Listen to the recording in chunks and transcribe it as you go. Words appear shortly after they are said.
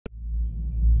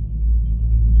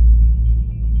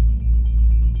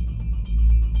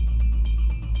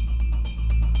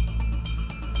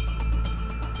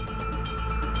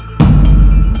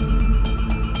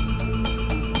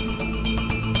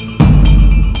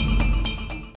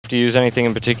to use anything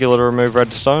in particular to remove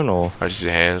redstone, or? I just use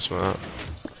your hands, man.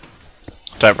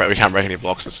 Don't break. We can't break any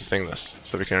blocks. That's the thing.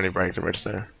 So we can only break the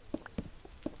redstone.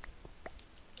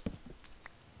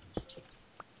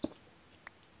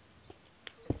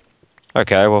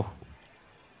 Okay, well.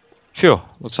 Phew,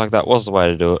 looks like that was the way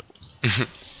to do it.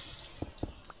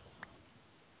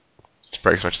 Just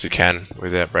break as much as you can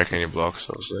without breaking any blocks,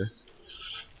 obviously.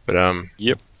 But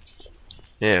Yep.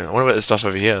 yeah. I wonder about the stuff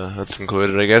over here. That's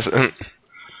included, I guess.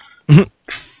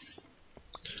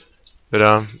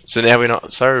 But so now we're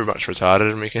not so much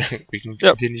retarded, and we can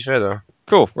continue further.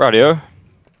 Cool, radio.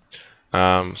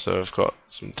 So I've got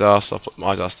some dust. I'll put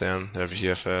my dust down over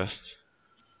here first.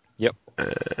 Yep.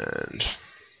 And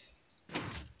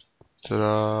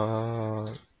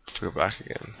ta-da! Let's go back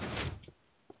again.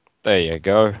 There you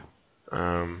go.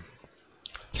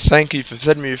 Thank you for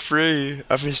setting me free.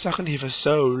 I've been stuck in here for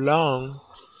so long.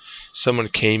 Someone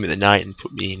came in the night and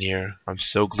put me in here. I'm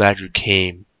so glad you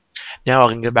came. Now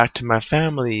I can get back to my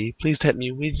family. Please take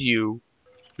me with you.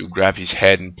 You grab his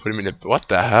head and put him in a... What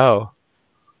the hell?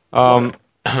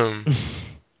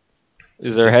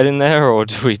 Is there a head in there, or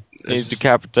do we need to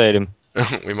decapitate him?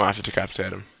 We might have to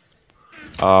decapitate him.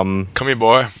 Come here,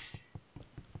 boy.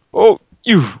 Oh,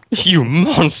 you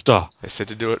monster! I said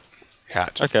to do it.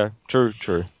 Hatch. Okay, true.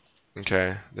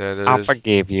 Okay, there I is...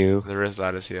 forgive you. There is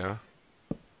ladders here.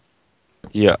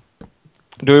 Yeah.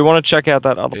 Do we want to check out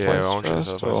that other Yeah, place I want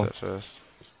first? to check that first.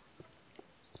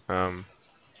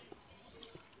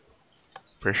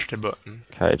 Push the button.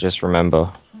 Okay, just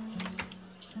remember.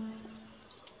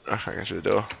 I can't get through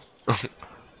the door.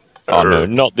 Oh no,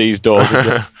 not these doors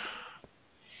again.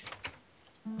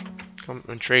 I'm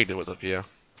intrigued at what's up here.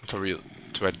 Probably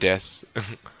to our death.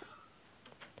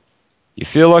 You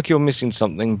feel like you're missing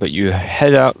something, but you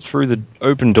head out through the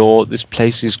open door. This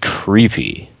place is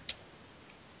creepy.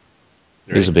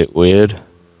 It is a bit weird.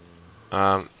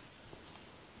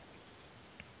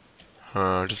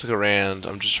 Just look around.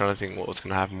 I'm just trying to think what's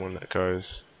gonna happen when that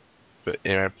goes. But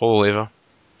anyway, pull the lever.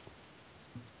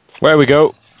 Where we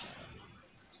go?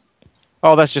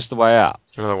 Oh, that's just the way out.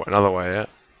 Another way out.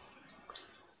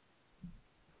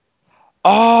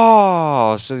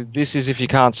 Oh, so this is if you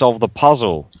can't solve the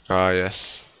puzzle. Ah,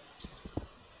 yes.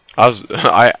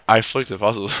 I fluked the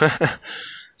puzzle.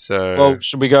 So. Well,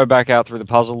 should we go back out through the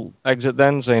puzzle exit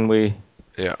then, seeing we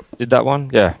did that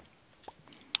one? Yeah.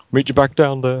 Meet you back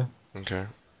down there. Okay.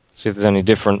 See if there's any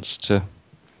difference to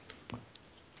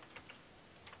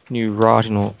new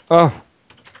writing or... Oh!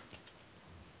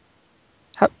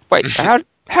 Wait, how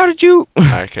did you...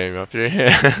 I came up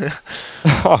here.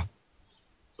 Oh.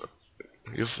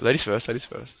 Ladies first.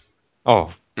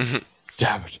 Oh.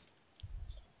 Damn it.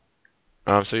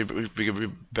 So we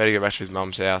better go back to his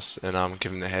mum's house and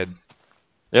give him the head.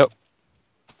 Yep.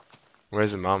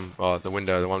 Where's the mum? Oh, the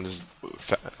window. The one just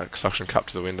suction cup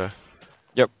to the window.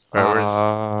 Yep.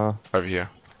 Over here.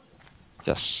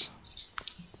 Yes.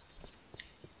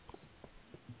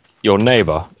 Your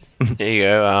neighbor. Here you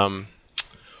go.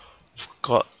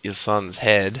 Got your son's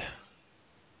head.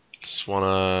 Just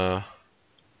wanna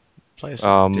place it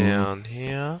down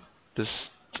here.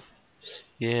 Just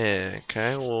yeah.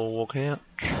 Okay, we'll walk out.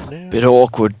 Bit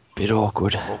awkward.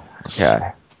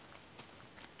 Okay.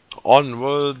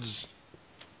 Onwards.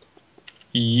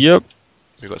 Yep.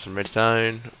 We got some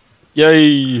redstone.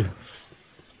 Yay.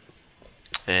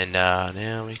 And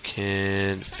now we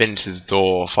can finish his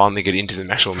door. Finally get into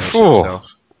the actual mansion itself.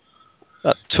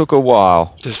 That took a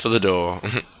while. Just for the door.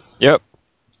 Yep.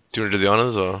 Do you want to do the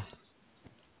honors or?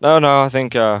 No, I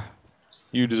think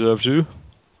you deserve to.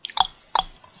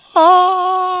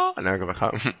 I now go back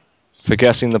home. For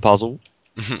guessing the puzzle.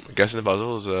 Guessing the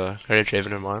puzzle is a great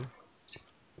achievement of mine.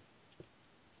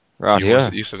 Right here.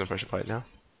 You still have pressure plate now.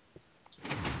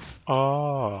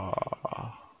 Oh.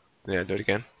 Yeah, do it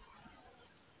again.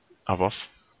 Up off.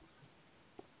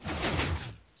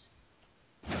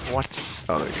 What?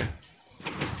 Oh, there we go.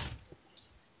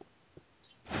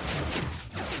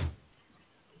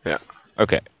 Yeah.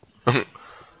 Okay. So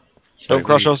Don't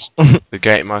crush us. The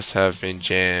gate must have been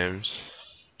jammed.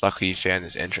 Luckily you found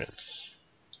this entrance.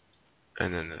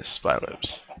 And then there's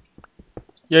spiderwebs.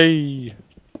 Yay.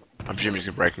 I'm presuming you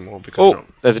can break them all because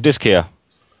there's a disc here.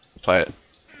 Play it.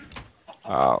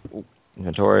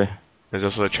 Inventory. There's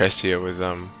also a chest here with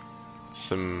a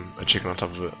chicken on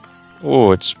top of it.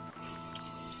 Oh, it's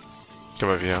Come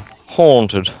over here.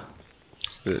 haunted.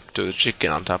 Do the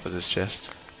chicken on top of this chest.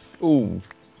 Ooh.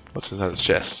 What's inside this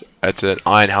chest? It's an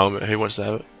iron helmet. Who wants to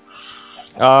have it?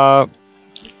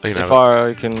 If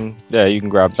I can, yeah, you can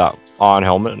grab that iron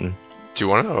helmet and. Do you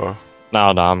want it or? No,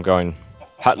 I'm going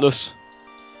hatless.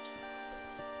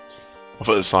 I'll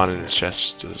put the sign in his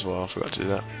chest as well. I forgot to do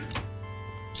that.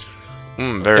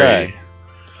 Okay.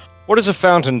 What is a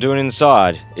fountain doing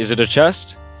inside? Is it a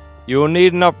chest? You will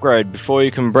need an upgrade before you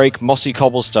can break mossy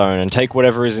cobblestone and take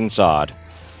whatever is inside.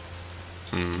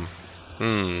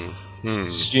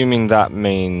 Assuming that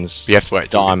means You have to wait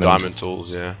till we get diamond. diamond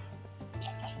tools, yeah.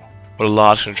 What are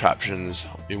large contraptions?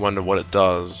 You wonder what it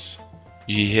does.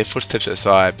 You hear footsteps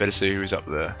outside, better see who's up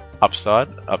there.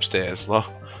 Upstairs, lol.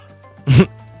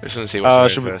 I just want to see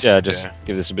what's there first. Just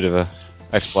give this a bit of a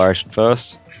exploration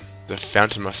first. The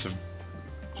fountain must have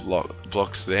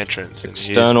blocks the entrance.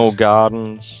 External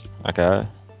gardens. Okay.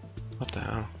 What the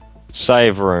hell?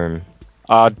 Save room.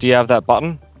 Do you have that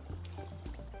button?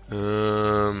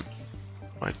 I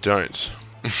don't.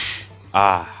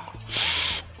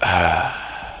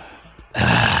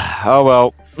 Oh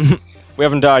well. We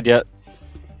haven't died yet.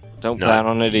 Don't plan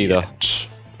on it either.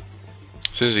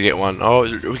 As soon as we get one. Oh,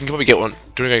 we can probably get one.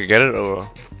 Do we go get it or?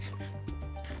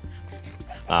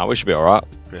 We should be alright.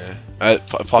 Yeah.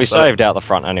 We saved out the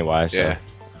front anyway, so. Yeah.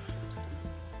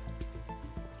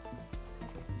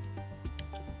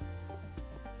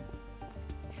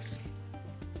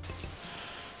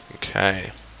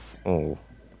 Okay. Oh.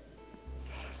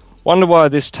 Wonder why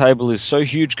this table is so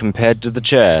huge compared to the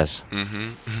chairs.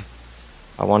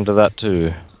 I wonder that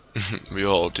too. We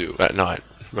all do at night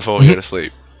before we go to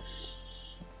sleep.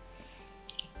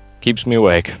 Keeps me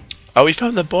awake. Oh, we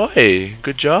found the boy.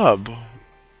 Good job.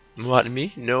 What,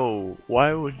 me? No.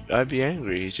 Why would I be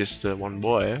angry? He's just one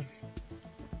boy.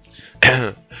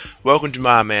 Welcome to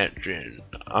my mansion.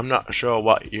 I'm not sure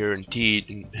what you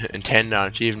intend on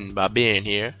achieving by being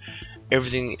here.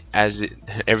 Everything is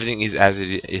as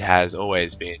it has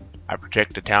always been. I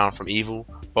protect the town from evil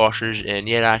forces, and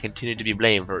yet I continue to be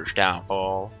blamed for its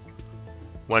downfall.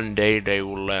 One day they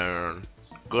will learn.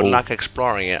 Good luck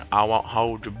exploring it. I won't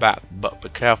hold you back, but be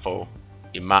careful.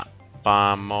 You might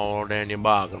find more than you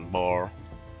bargained for.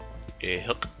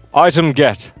 Hook. Item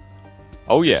get.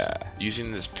 Oh yeah.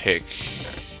 Using this pick,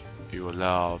 you are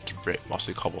allowed to break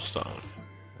mossy cobblestone.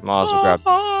 Might as well grab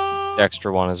the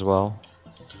extra one as well.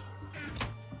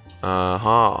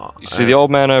 You see the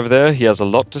old man over there? He has a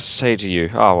lot to say to you.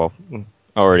 Oh well,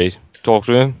 already talked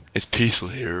to him. It's peaceful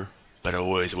here, but it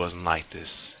always wasn't like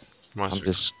this. I'm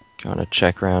just going to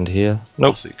check around here.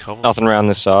 Nope, Cobblestone. nothing around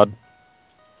this side.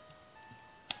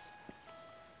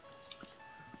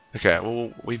 Okay,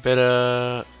 well we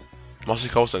better mossy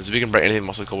cobblestone. So we can break anything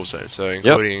mossy cobblestone. So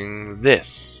including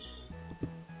this.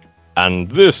 And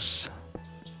this.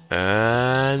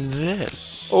 And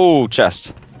this. Oh,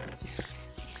 chest.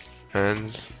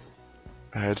 And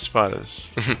I had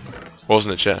spiders.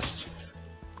 Wasn't a chest.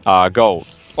 Gold.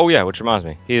 Oh yeah, which reminds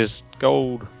me. Here's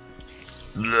gold.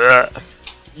 Blech.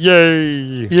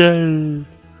 Yay! Yay!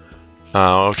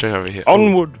 I'll check over here.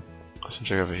 Onward! Let's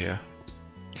check over here.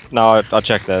 No, I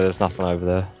checked there. There's nothing over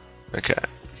there. Okay.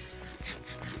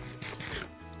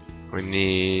 We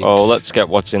need... Oh, let's get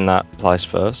what's in that place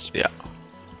first. Yeah.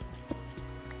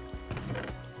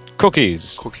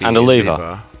 Cookies. And a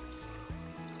lever.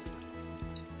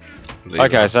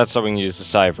 Okay, so that's something you use to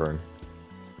save room.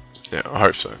 Yeah, I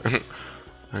hope so.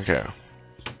 Okay.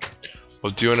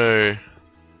 Well, do you want to...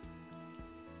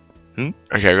 Okay,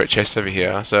 I've got a chest over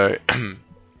here, so...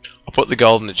 I'll put the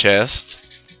gold in the chest.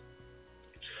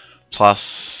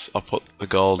 Plus, I'll put the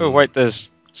gold... Oh, wait,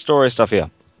 there's story stuff here.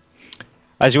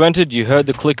 As you entered, you heard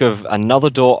the click of another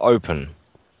door open.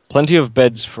 Plenty of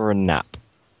beds for a nap.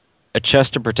 A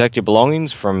chest to protect your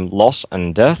belongings from loss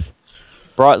and death.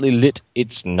 Brightly lit,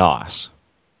 it's nice.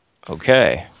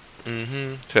 Okay.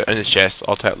 So in this chest,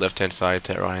 I'll take left hand side,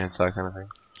 take right hand side kind of thing.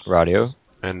 Radio.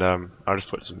 And I'll just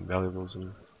put some valuables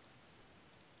in.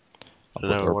 I'll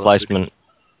put the replacement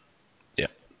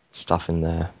stuff in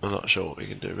there. I'm not sure what we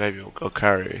can do. Maybe I'll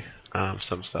carry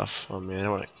some stuff on me. I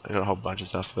got a whole bunch of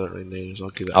stuff that I don't really need, so I'll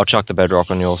give that. I'll chuck the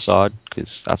bedrock on your side,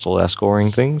 because that's all our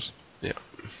scoring things. Yeah.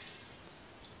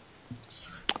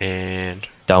 And...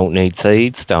 Don't need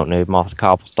seeds, don't need moss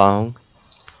cobblestone.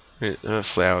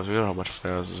 Flowers, we got a whole bunch of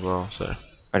flowers as well, so...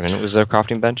 Wait a minute, was there a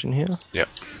crafting bench in here? Yep.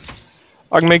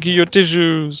 I can make you your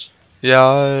tissues!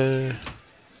 Yeah.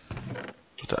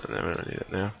 Put that in there, we don't need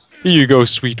it now. Here you go,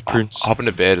 sweet prince. Hop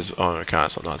into bed as oh I can't,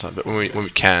 it's not night time, but when we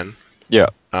can. Yeah.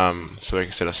 So we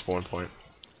can set a spawn point.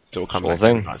 So we'll come Sure back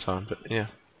thing. at night time, but yeah.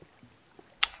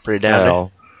 Pretty down there.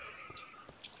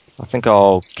 I think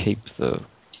I'll keep the...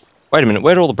 Wait a minute,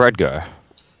 where'd all the bread go?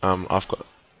 I've got...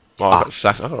 Well, I've got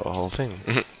stacks. I've got a whole thing.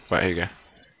 Right, here you go.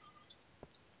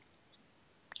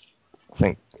 I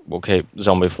think we'll keep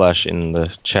zombie flesh in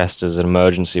the chest as an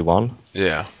emergency one.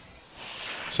 Yeah.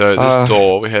 So this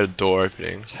door, we had a door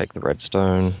opening. Take the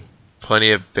redstone.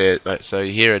 Plenty of bed. Right, so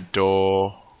you hear a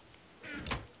door.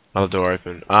 Another door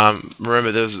open.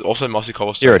 Remember there's also mossy Here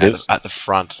cobblestone it is. at the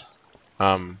front.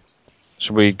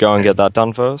 Should we go and get that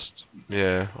done first?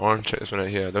 Yeah, I want to check this one out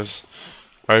here. There's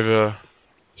over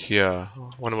here. I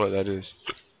wonder what that is.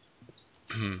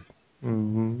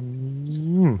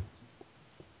 Mm.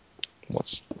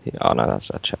 What's here? Oh no, that's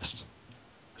a chest.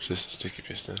 It's just a sticky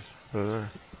piston. I don't know.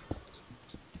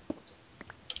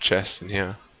 Chest in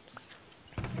here.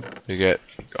 You get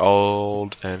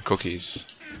gold and cookies.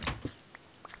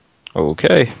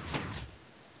 Okay.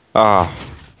 Ah.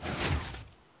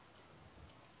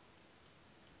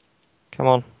 Come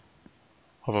on.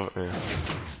 Hop up, yeah.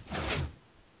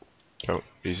 Don't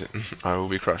use it. I will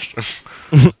be crushed.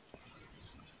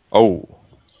 Oh.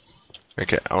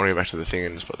 Okay, I want to go back to the thing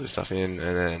and just put this stuff in,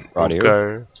 and then we'll Rightio.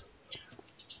 go.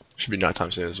 Should be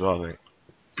nighttime soon as well, I think.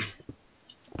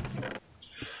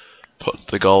 Put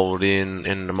the gold in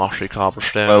the mossy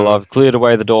cobblestone. Well, I've cleared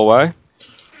away the doorway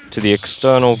to the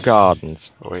external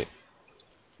gardens. Oh, wait.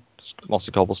 Just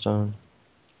mossy cobblestone.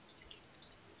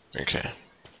 Okay.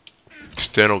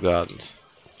 External gardens.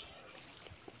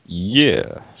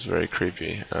 Yeah. It's very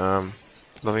creepy.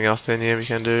 Nothing else down here we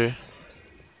can do.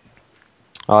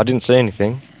 Oh, I didn't see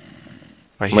anything.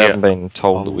 I We haven't been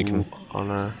told that we can. Oh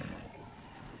no.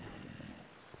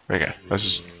 Okay,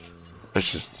 let's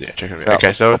just yeah, check it out. Yeah.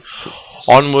 Okay, so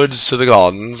onwards to the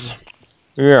gardens.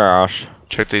 Yes.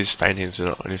 Check these paintings, are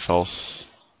not any false.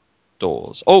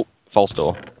 Doors. Oh, false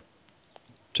door.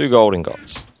 2 gold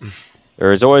ingots.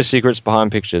 There is always secrets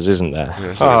behind pictures, isn't there?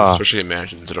 Yeah, so Ah. especially in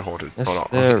mansions that are haunted. Yes, Or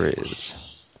not there haunted. is.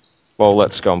 Well,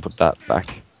 let's go and put that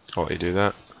back. I'll let you do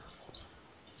that.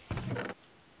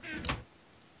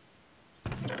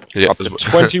 Yeah, Up to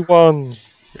 21.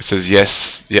 It says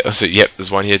yes. Yeah, so yep,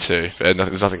 there's one here too. But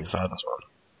there's nothing inside this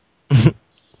one.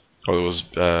 Oh, there was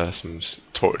some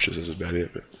torches. That's about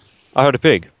it. But I heard a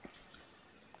pig.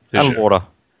 Did And you? water.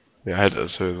 Yeah, I had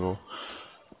those too as well.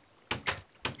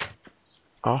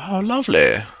 Oh, how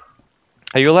lovely!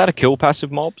 Are you allowed to kill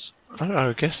passive mobs? I don't know.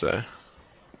 I guess so.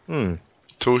 Hmm.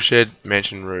 Tool shed,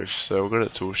 mansion roof. So we'll go to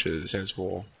the tool shed. It sounds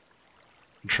more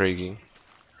intriguing.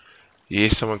 You hear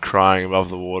someone crying above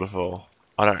the waterfall.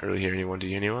 I don't really hear anyone. Do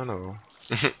you hear anyone? Or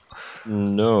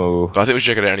No. but I think we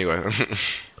should check it out anyway.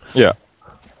 Yeah.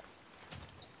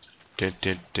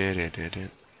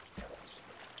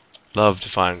 Love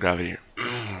defying gravity.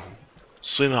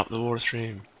 Swim up the water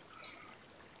stream.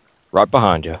 Right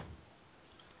behind you.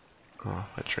 Oh,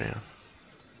 I drown.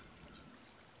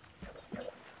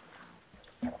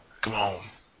 Come on.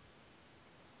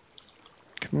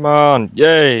 Come on.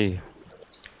 Yay.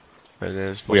 And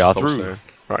there's We are cobblestone. through.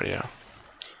 Right, yeah.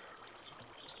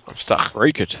 I'm stuck.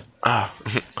 Break it. Ah.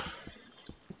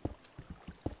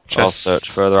 I'll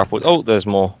search further upwards. Oh, there's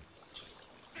more.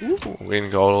 Ooh, we're getting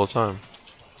gold all the time.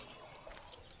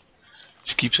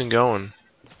 Just keeps on going.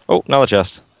 Oh, another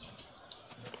chest.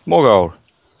 More gold.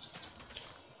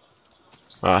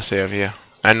 Ah, I see over here.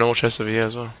 And normal chest over here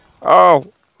as well.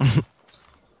 Oh.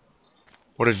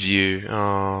 What a view.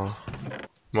 Oh,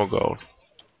 more gold.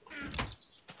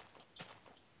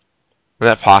 And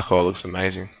that parkour looks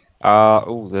amazing.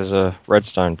 Oh, there's a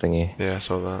redstone thingy. Yeah, I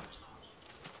saw that.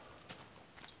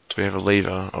 Do we have a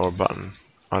lever or a button?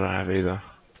 I don't have either.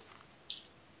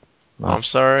 No. I'm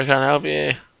sorry, I can't help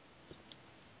you.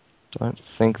 Don't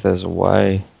think there's a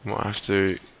way. Might have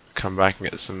to come back and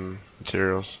get some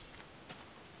materials.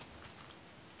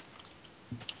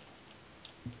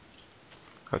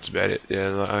 That's about it.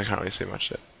 Yeah, I can't really see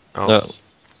much yet. No.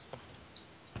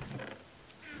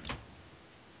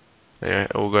 Anyway,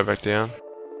 we'll go back down.